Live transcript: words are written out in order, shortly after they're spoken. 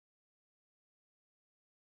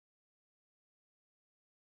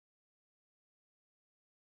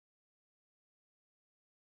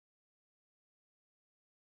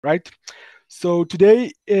right? So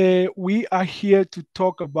today we are here to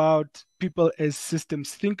talk about people as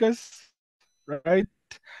systems thinkers, right?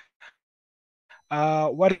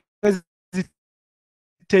 What does it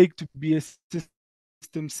take to be a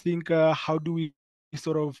systems thinker? How do we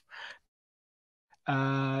sort of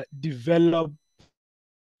develop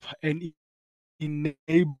and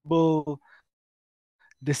enable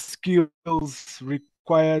the skills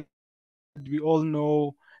required? We all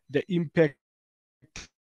know the impact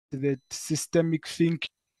that systemic thinking,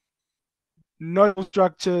 not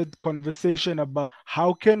structured conversation about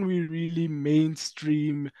how can we really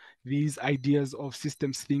mainstream these ideas of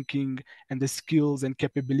systems thinking and the skills and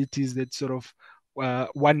capabilities that sort of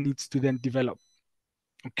one needs to then develop.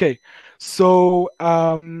 Okay, so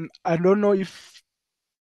I don't know if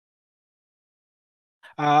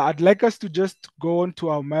I'd like us to just go on to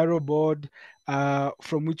our Miro board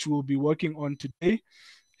from which we'll be working on today.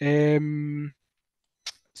 Um,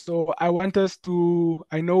 so I want us to,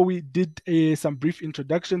 I know we did some brief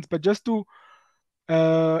introductions, but just to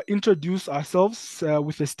introduce ourselves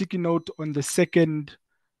with a sticky note on the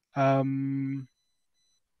um,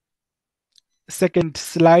 second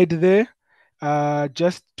slide there,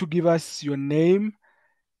 just to give us your name,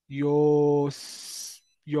 your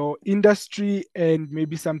your industry, and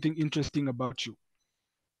maybe something interesting about you.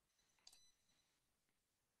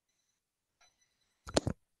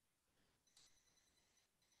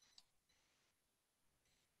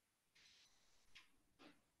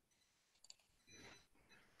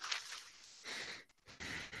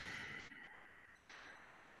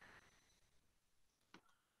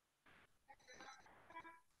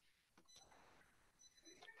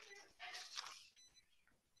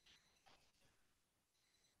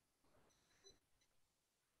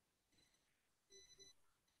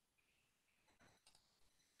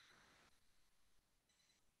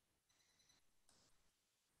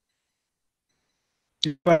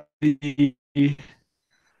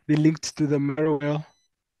 The links to the Marrow.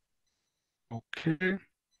 Okay.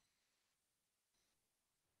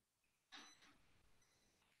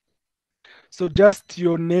 So just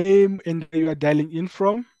your name and where you are dialing in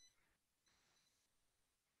from.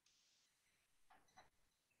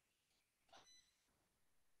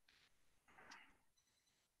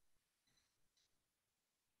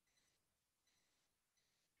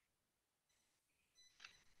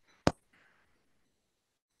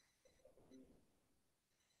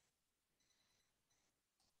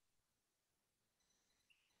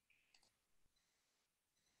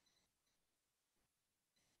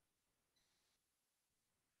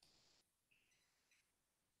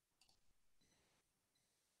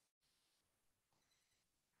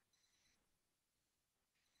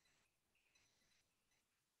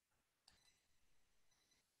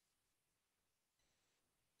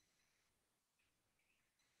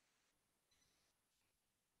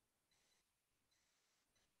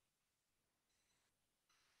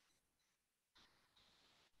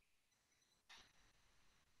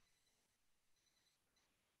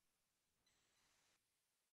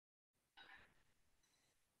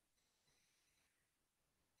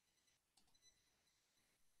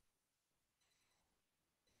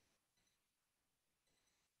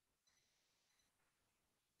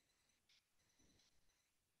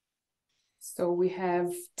 So we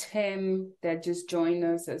have Tim that just joined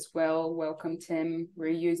us as well. Welcome, Tim. We're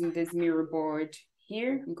using this mirror board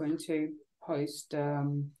here. I'm going to post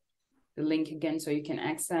the link again so you can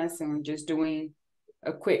access, and we're just doing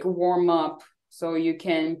a quick warm up so you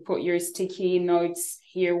can put your sticky notes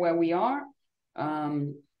here where we are,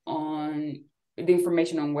 on the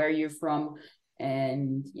information on where you're from,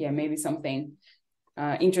 and yeah, maybe something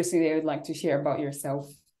interesting that you would like to share about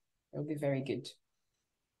yourself. It'll be very good.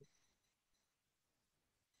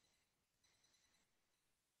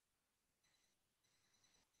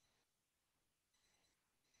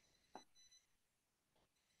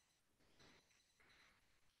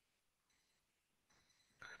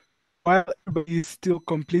 While everybody is still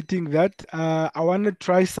completing that, I want to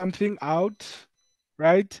try something out,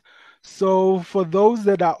 right? So for those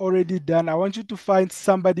that are already done, I want you to find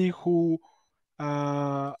somebody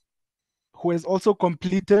uh, who has also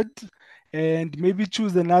completed, and maybe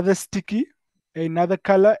choose another sticky, another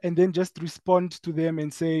color, and then just respond to them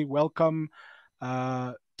and say welcome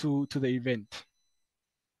to the event.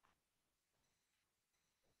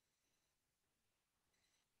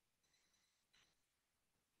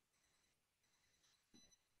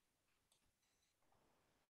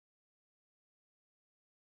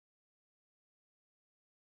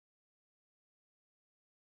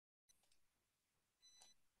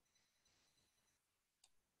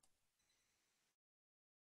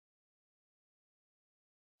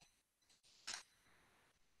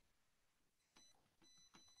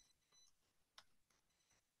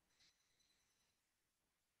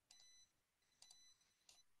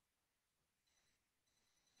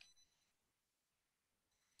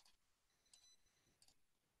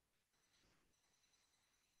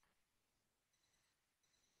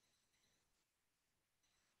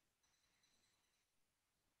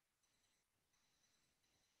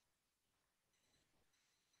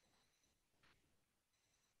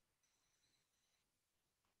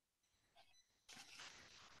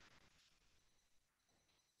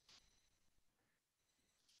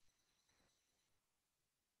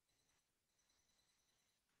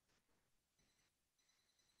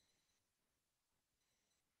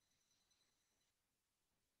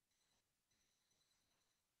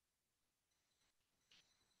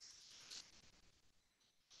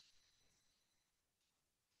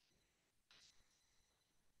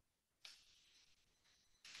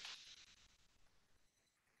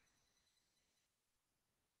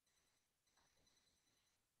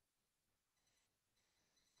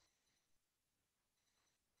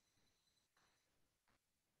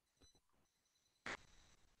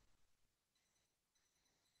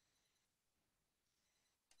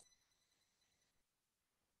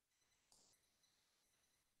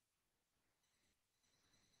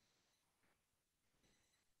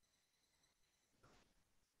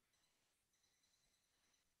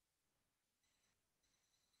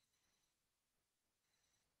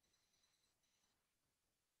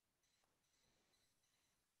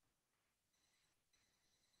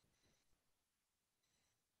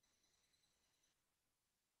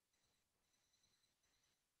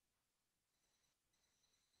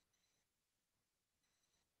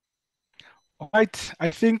 All right,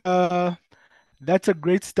 I think that's a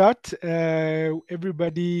great start.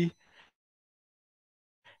 Everybody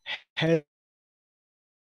has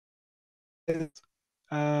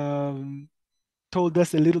told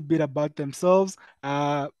us a little bit about themselves.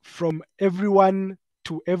 From everyone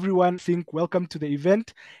to everyone, think welcome to the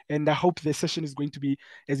event, and I hope the session is going to be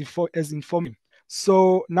as informative.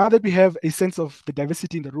 So now that we have a sense of the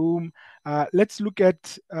diversity in the room, let's look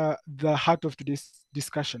at the heart of today's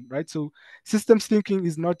discussion, right? So systems thinking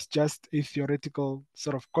is not just a theoretical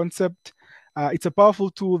sort of concept. It's a powerful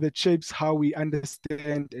tool that shapes how we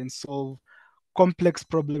understand and solve complex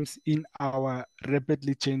problems in our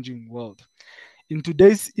rapidly changing world. In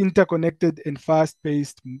today's interconnected and fast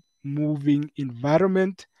paced moving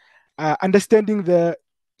environment, understanding the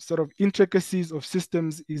sort of intricacies of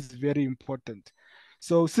systems is very important.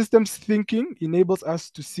 So, systems thinking enables us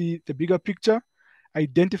to see the bigger picture,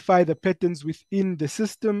 identify the patterns within the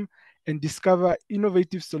system, and discover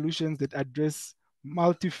innovative solutions that address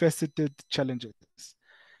multifaceted challenges.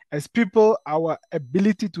 As people, our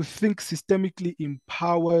ability to think systemically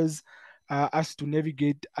empowers us to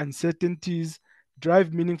navigate uncertainties,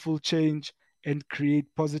 drive meaningful change, and create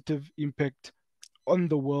positive impact on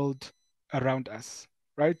the world around us,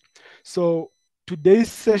 right? So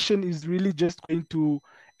today's session is really just going to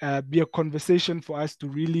be a conversation for us to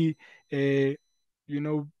really,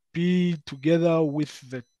 be together with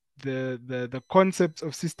the concepts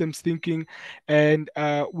of systems thinking, and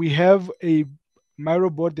we have a Miro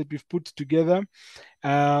board that we've put together.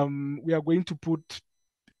 We are going to put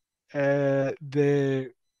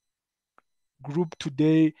the group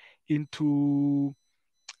today into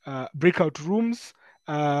breakout rooms,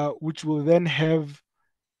 which will then have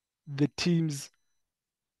the teams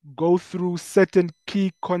go through certain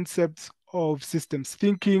key concepts of systems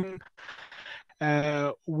thinking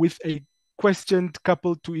with a question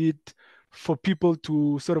coupled to it for people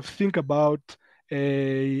to sort of think about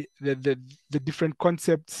the different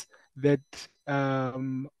concepts that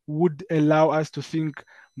would allow us to think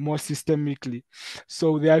more systemically.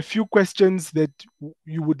 So there are a few questions that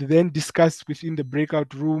you would then discuss within the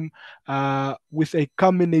breakout room with a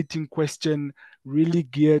culminating question really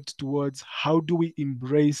geared towards how do we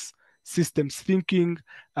embrace systems thinking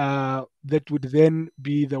that would then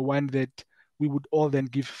be the one that we would all then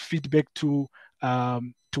give feedback to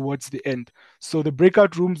towards the end. So the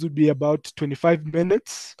breakout rooms would be about 25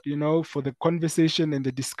 minutes, for the conversation and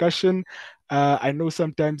the discussion. I know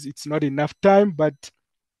sometimes it's not enough time, but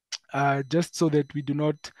just so that we do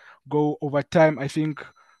not go over time, I think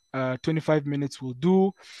 25 minutes will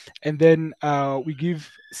do. And then we give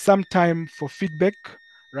some time for feedback,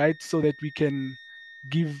 right? So that we can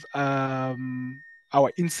give our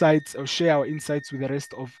insights or share our insights with the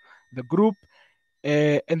rest of the group.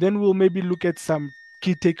 And then we'll maybe look at some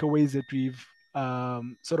key takeaways that we've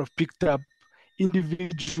sort of picked up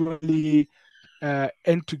individually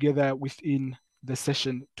and together within the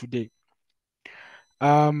session today.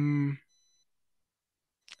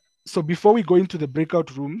 So before we go into the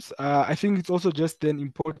breakout rooms, I think it's also just then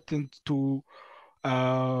important to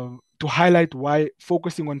highlight why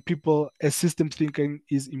focusing on people as system thinking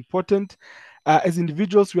is important. As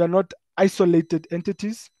individuals, we are not isolated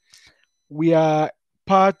entities. We are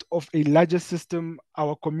part of a larger system,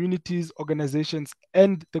 our communities, organizations,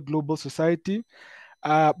 and the global society.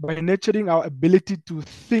 By nurturing our ability to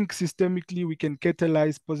think systemically, we can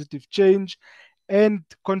catalyze positive change and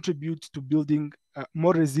contribute to building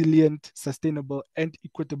more resilient, sustainable, and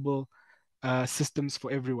equitable systems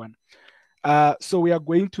for everyone. So we are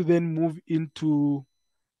going to then move into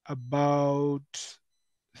about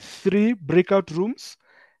 3 breakout rooms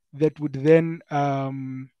that would then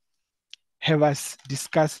have us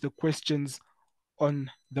discuss the questions on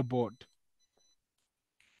the board.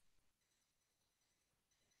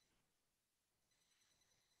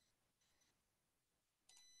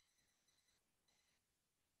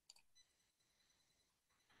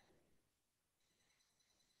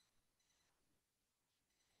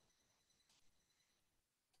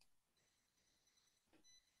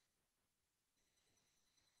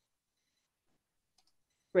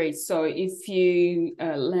 Great. So if you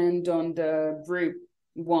land on the group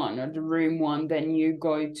one or the room one, then you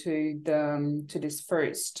go to this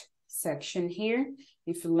first section here.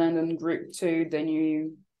 If you land on group 2, then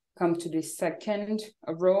you come to the second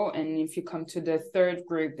row, and if you come to the third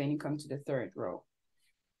group, then you come to the third row.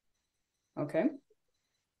 Okay.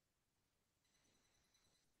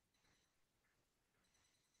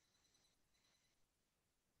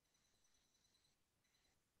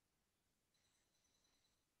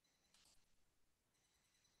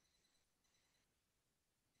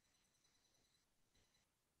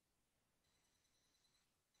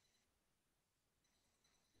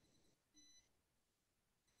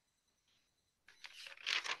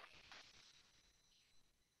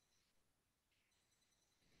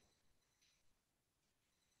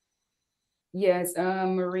 Yes,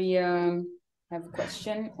 Maria, have a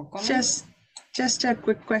question or comment? Just a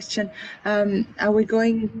quick question. Are we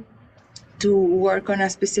going to work on a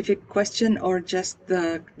specific question or just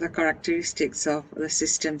the characteristics of the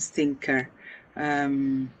systems thinker?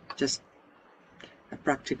 Just a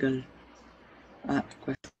practical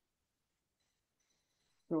question.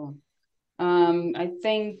 Sure. I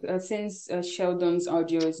think since Sheldon's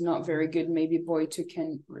audio is not very good, maybe Boito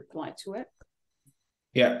can reply to it.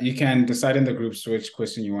 Yeah, you can decide in the groups which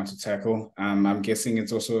question you want to tackle. I'm guessing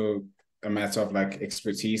it's also a matter of like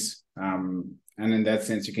expertise. And in that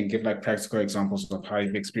sense, you can give like practical examples of how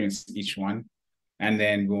you've experienced each one. And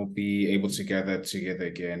then we'll be able to gather together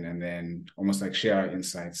again and then almost like share our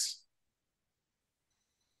insights.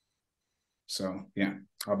 So yeah,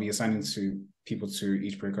 I'll be assigning to people to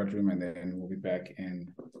each breakout room and then we'll be back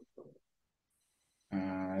in,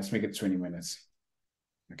 let's make it 20 minutes.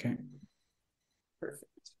 Okay. Perfect.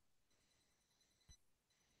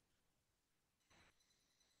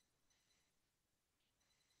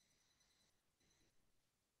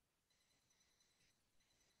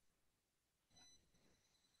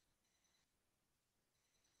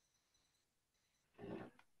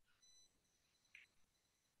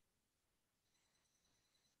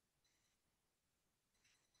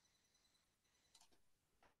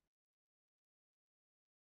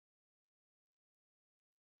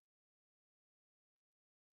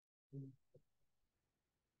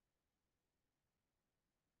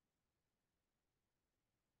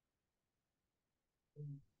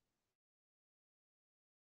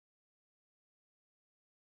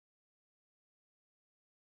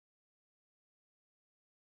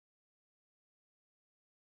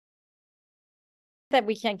 That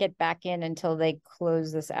we can't get back in until they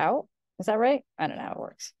close this out. Is that right? I don't know how it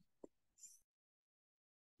works.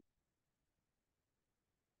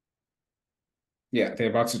 Yeah, they're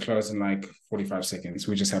about to close in like 45 seconds.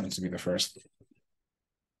 We just happen to be the first.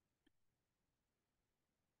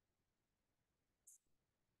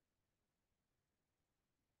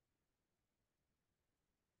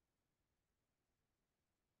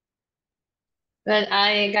 But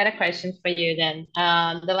I got a question for you then.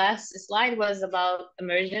 The last slide was about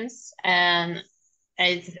emergence, and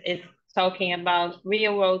it's talking about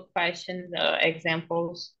real world questions or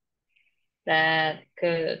examples that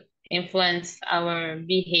could influence our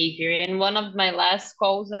behavior. And one of my last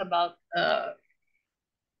calls about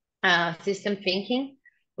system thinking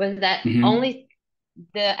was that only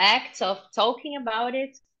the act of talking about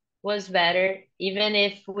it was better, even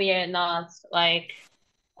if we are not like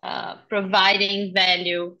providing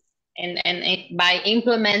value and by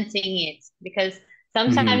implementing it, because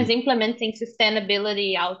sometimes implementing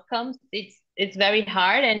sustainability outcomes, it's very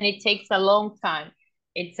hard and it takes a long time.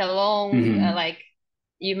 It's a long like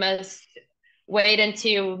you must wait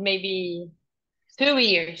until maybe 2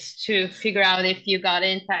 years to figure out if you got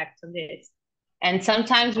impact on this, and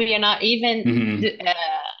sometimes we are not even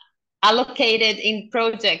allocated in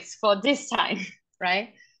projects for this time,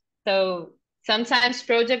 right? So sometimes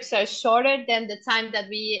projects are shorter than the time that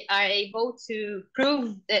we are able to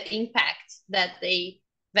prove the impact that they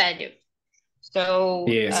value. So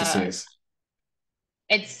yes.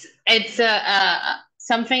 It's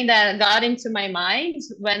something that got into my mind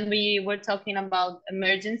when we were talking about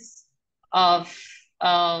emergence of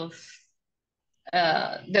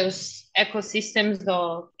those ecosystems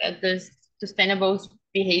or those sustainable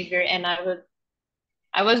behavior, and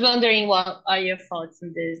I was wondering what are your thoughts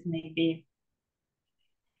on this, maybe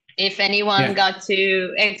if anyone got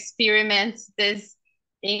to experiment this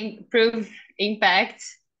improve impact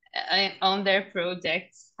on their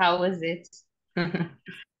projects. How was it?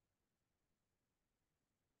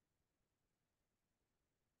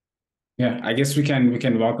 Yeah, I guess we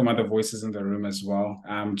can welcome other voices in the room as well.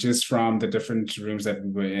 Just from the different rooms that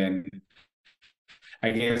we were in.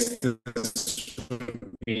 I guess this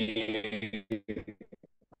would be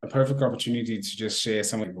a perfect opportunity to just share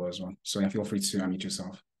some of it as well. So yeah, feel free to unmute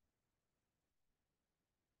yourself.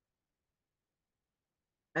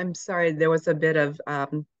 I'm sorry, there was a bit of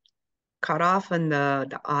cut off on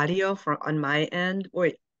the audio on my end.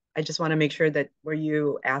 Wait, I just want to make sure that were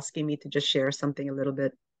you asking me to just share something a little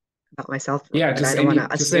bit about myself? Yeah, but I don't want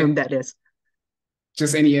to assume that is.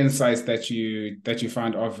 Just any insights that you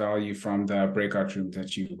found of value from the breakout room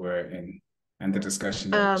that you were in and the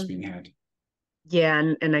discussion that was being had.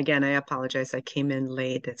 Yeah, and again, I apologize. I came in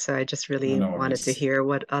late, so I just really wanted to hear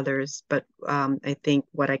what others. But I think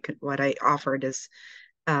what I offered is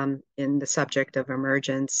in the subject of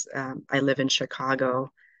emergence. I live in Chicago,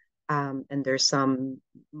 and there's some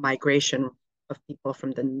migration of people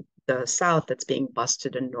from the south that's being bused to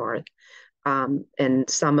the north. And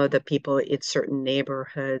some of the people in certain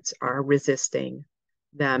neighborhoods are resisting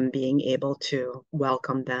them being able to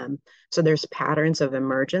welcome them. So there's patterns of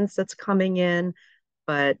emergence that's coming in,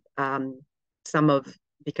 but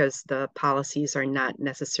because the policies are not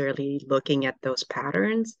necessarily looking at those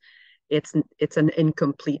patterns, it's an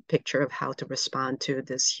incomplete picture of how to respond to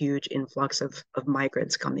this huge influx of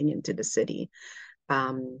migrants coming into the city.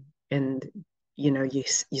 And you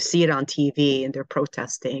see it on TV, and they're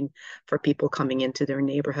protesting for people coming into their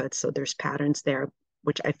neighborhoods. So there's patterns there,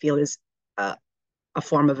 which I feel is a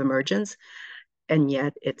form of emergence, and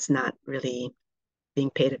yet it's not really being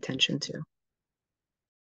paid attention to.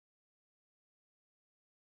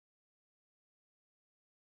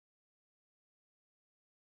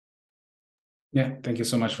 Yeah, thank you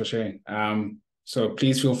so much for sharing. So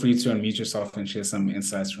please feel free to unmute yourself and share some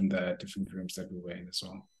insights from the different rooms that we were in as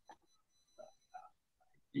well.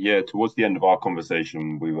 Yeah, towards the end of our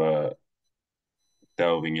conversation, we were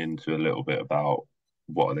delving into a little bit about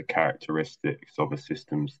what are the characteristics of a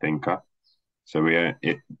systems thinker. So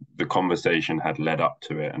the conversation had led up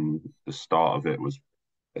to it, and the start of it was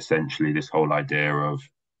essentially this whole idea of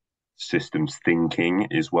systems thinking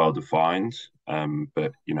is well defined,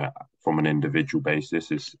 but from an individual basis,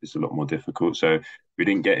 it's a lot more difficult. So we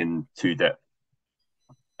didn't get in too depth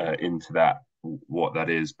into that, what that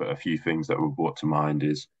is, but a few things that were brought to mind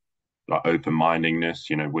is like open-mindedness,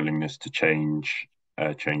 willingness to change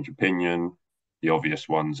opinion. The obvious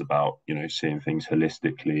ones about seeing things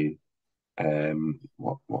holistically.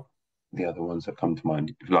 What the other ones that come to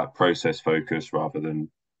mind, like process focus rather than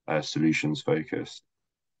solutions focused.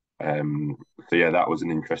 So yeah, that was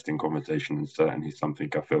an interesting conversation, and certainly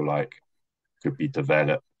something I feel like could be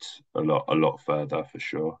developed a lot further for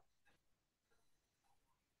sure.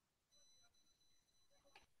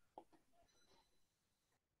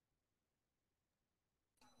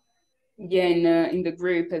 Yeah, in the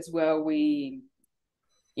group as well,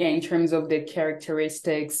 in terms of the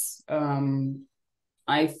characteristics,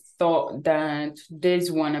 I thought that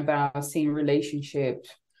this one about seeing relationship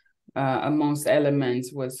amongst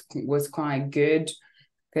elements was quite good,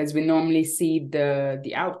 because we normally see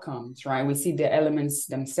the outcomes, right? We see the elements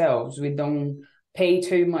themselves. We don't pay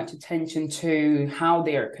too much attention to how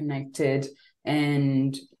they are connected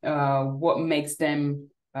and what makes them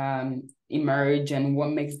emerge and what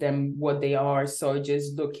makes them what they are. So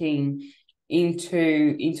just looking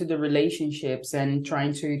into the relationships and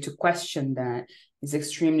trying to question that is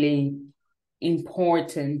extremely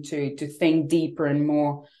important to think deeper and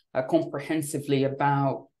more comprehensively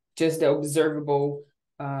about just the observable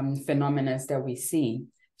phenomena that we see.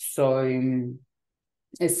 So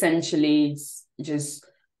essentially, it's just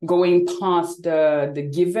going past the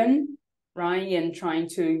given, right, and trying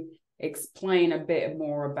to explain a bit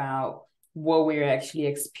more about what we're actually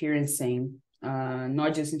experiencing,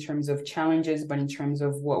 not just in terms of challenges, but in terms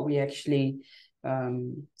of what we actually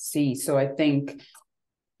see. So I think,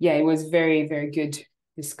 yeah, it was very, very good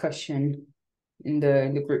discussion in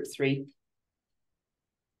the group 3.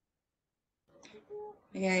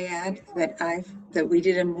 Yeah, that we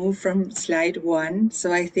didn't move from slide 1,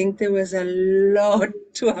 so I think there was a lot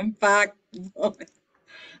to unpack.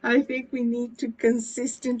 I think we need to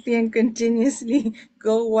consistently and continuously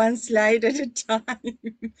go one slide at a time.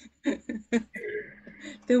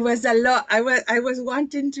 There was a lot. I was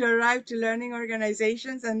wanting to arrive to learning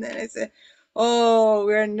organizations, and then I said, "Oh,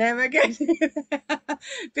 we're never getting there,"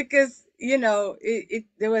 because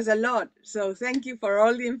there was a lot. So thank you for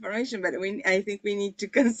all the information, but I think we need to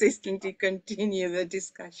consistently continue the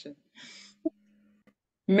discussion.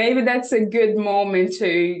 Maybe that's a good moment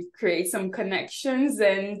to create some connections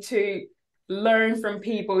and to learn from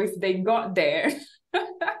people if they got there,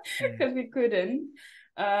 because we couldn't.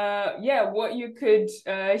 What you could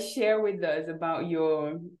share with us about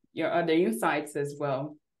your other insights as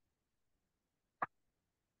well.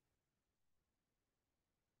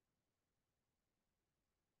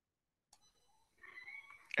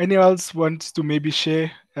 Anyone else wants to maybe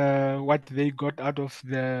share what they got out of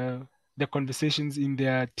the conversations in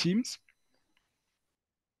their teams?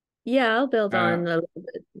 Yeah, I'll build on a little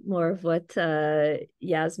bit more of what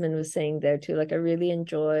Yasmin was saying there too. Like, I really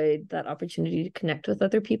enjoyed that opportunity to connect with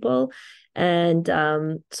other people and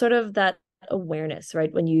sort of that awareness,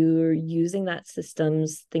 right? When you're using that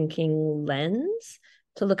systems thinking lens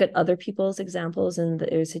to look at other people's examples and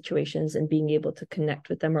their situations and being able to connect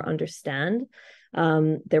with them or understand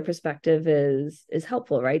their perspective is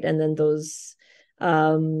helpful, right? And then those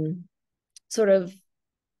sort of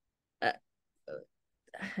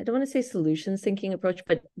I don't want to say solutions thinking approach,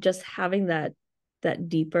 but just having that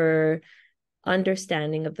deeper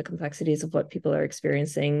understanding of the complexities of what people are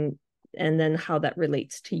experiencing and then how that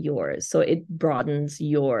relates to yours. So it broadens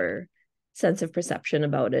your sense of perception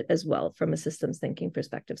about it as well from a systems thinking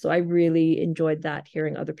perspective. So I really enjoyed that,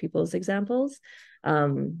 hearing other people's examples,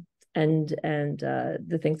 and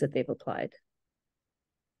the things that they've applied.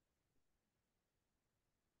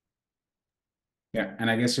 Yeah, and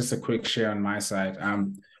I guess just a quick share on my side.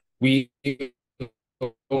 We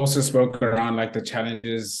also spoke around like the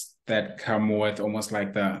challenges that come with almost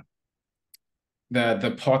like the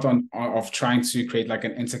part of trying to create like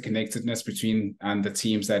an interconnectedness between the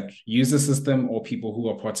teams that use the system, or people who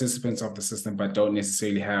are participants of the system but don't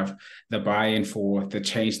necessarily have the buy-in for the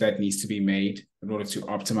change that needs to be made in order to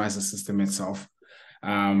optimize the system itself.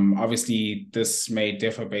 Obviously, this may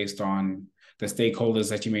differ based on the stakeholders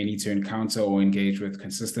that you may need to encounter or engage with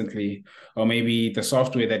consistently, or maybe the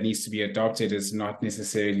software that needs to be adopted is not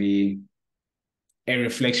necessarily a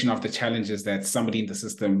reflection of the challenges that somebody in the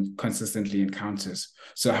system consistently encounters.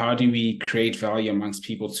 So how do we create value amongst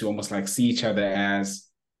people to almost like see each other as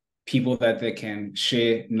people that they can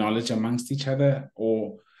share knowledge amongst each other,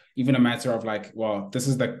 or even a matter of like, well, this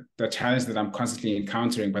is the challenge that I'm constantly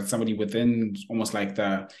encountering, but somebody within almost like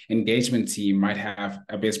the engagement team might have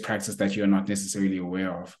a best practice that you're not necessarily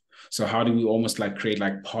aware of. So how do we almost like create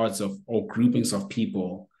like pods of or groupings of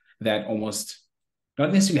people that almost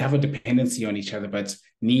not necessarily have a dependency on each other, but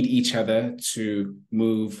need each other to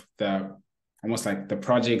move the almost like the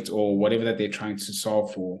project or whatever that they're trying to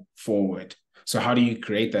solve for forward. So how do you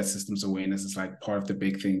create that systems awareness is like part of the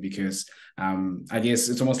big thing, because I guess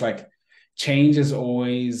it's almost like change is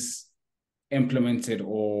always implemented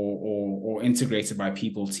or integrated by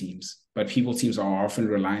people teams, but people teams are often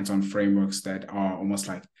reliant on frameworks that are almost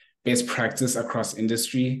like best practice across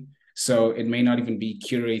industry. So it may not even be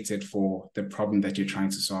curated for the problem that you're trying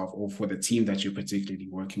to solve or for the team that you're particularly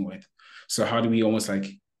working with. So how do we almost like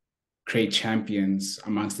create champions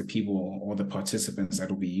amongst the people or the participants that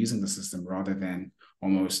will be using the system, rather than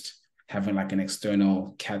almost having like an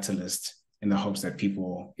external catalyst in the hopes that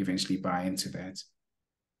people eventually buy into that?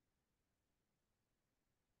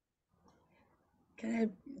 Can I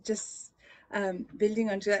just, building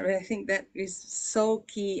onto that, I think that is so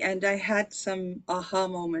key. And I had some aha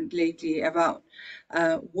moment lately about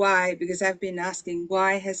why, because I've been asking,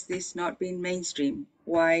 why has this not been mainstream?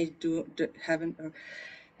 Why haven't,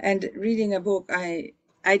 and reading a book, I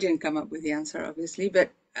didn't come up with the answer, obviously,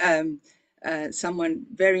 but someone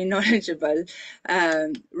very knowledgeable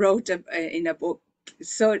wrote in a book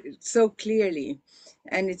so clearly.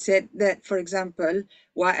 And it said that, for example,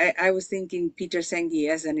 why I was thinking Peter Senge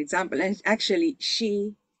as an example, and actually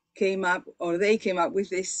she came up, or they came up with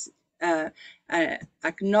this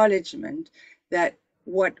acknowledgement that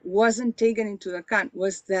what wasn't taken into account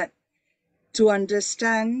was that to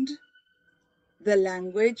understand the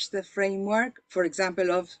language, the framework, for example,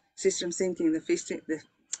 of systems thinking,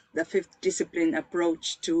 the fifth discipline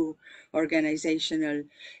approach to organizational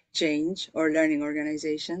change or learning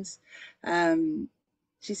organizations.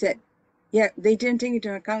 She said, yeah, they didn't take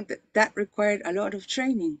into account that that required a lot of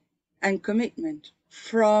training and commitment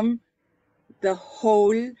from the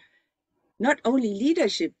whole, not only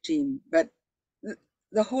leadership team, but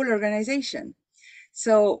the whole organization.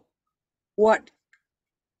 So what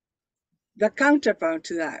the counterpart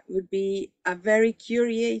to that would be a very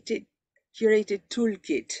curated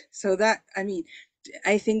toolkit. So that, I mean,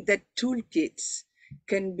 I think that toolkits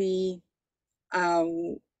can be a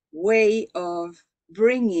way of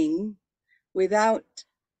bringing, without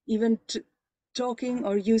even talking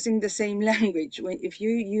or using the same language. If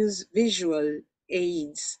you use visual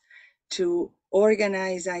aids to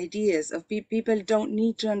organize ideas of people, don't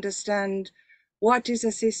need to understand what is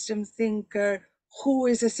a system thinker, who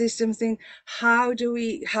is a system thinker, how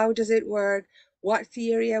does it work, what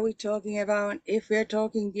theory are we talking about, if we're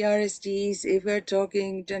talking the RSDs, if we're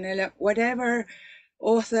talking Janella, whatever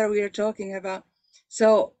author we are talking about.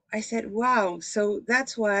 So I said, wow, so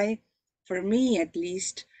that's why, for me at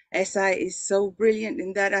least, SI is so brilliant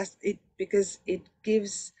in that because it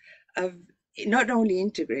gives it not only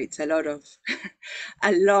integrates a lot of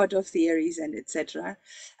a lot of theories and etc.,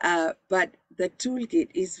 but the toolkit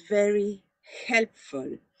is very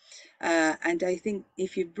helpful. And I think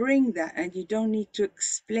if you bring that, and you don't need to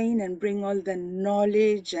explain and bring all the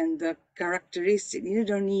knowledge and the characteristics, you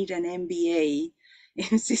don't need an MBA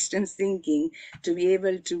in systems thinking to be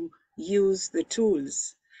able to use the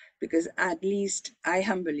tools. Because at least I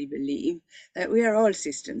humbly believe that we are all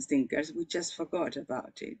systems thinkers. We just forgot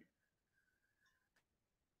about it.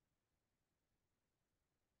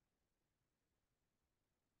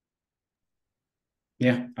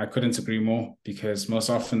 Yeah, I couldn't agree more, because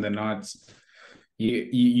most often than not,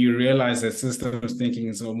 you realize that systems thinking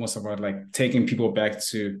is almost about like taking people back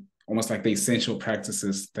to almost like the essential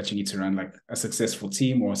practices that you need to run like a successful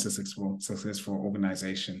team or a successful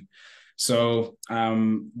organization. So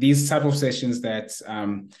these type of sessions that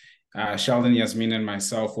Sheldon, Yasmin, and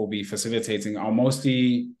myself will be facilitating are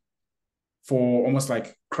mostly for almost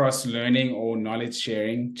like cross-learning or knowledge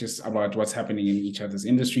sharing, just about what's happening in each other's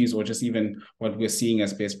industries or just even what we're seeing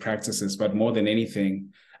as best practices. But more than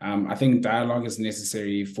anything, I think dialogue is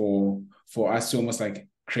necessary for us to almost like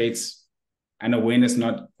create an awareness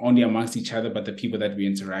not only amongst each other, but the people that we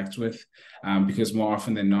interact with. Because more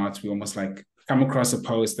often than not, we almost like come across a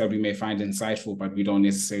post that we may find insightful, but we don't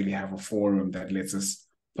necessarily have a forum that lets us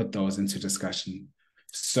put those into discussion.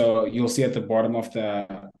 So you'll see at the bottom of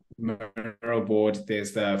the Miro board,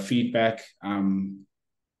 there's the feedback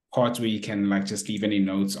part where you can like just leave any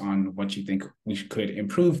notes on what you think we could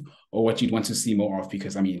improve or what you'd want to see more of.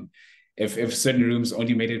 Because I mean, if certain rooms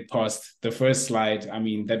only made it past the first slide, I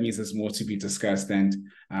mean, that means there's more to be discussed. And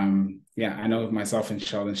yeah, I know myself and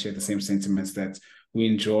Sheldon share the same sentiments that we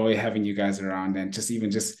enjoy having you guys around and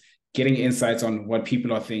just getting insights on what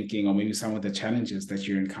people are thinking or maybe some of the challenges that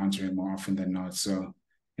you're encountering more often than not. So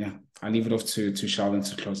yeah, I'll leave it off to Sheldon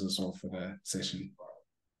to close us off for the session.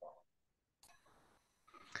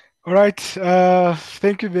 All right.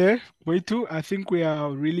 Thank you there, Waitu. I think we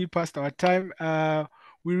are really past our time.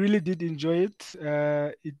 We really did enjoy it.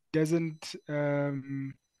 It doesn't,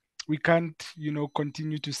 we can't,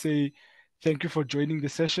 continue to say thank you for joining the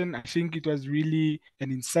session. I think it was really an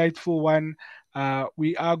insightful one.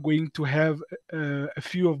 We are going to have a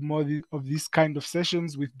few of more of these kind of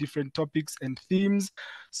sessions with different topics and themes.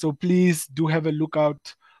 So please do have a look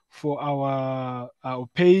out for our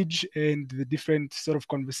page and the different sort of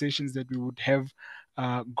conversations that we would have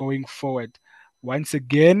going forward. Once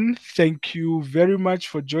again, thank you very much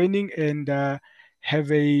for joining and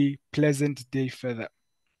have a pleasant day further.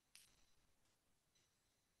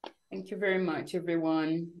 Thank you very much,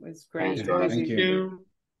 everyone. It was great. Thanks, guys. Thank you.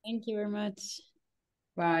 Thank you very much.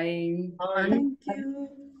 Bye. Bye. Thank you.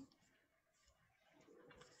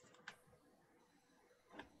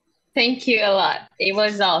 Thank you a lot. It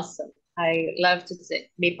was awesome. I love to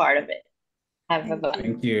be part of it. Have a blast.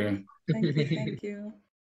 Thank you. Thank you. Thank you.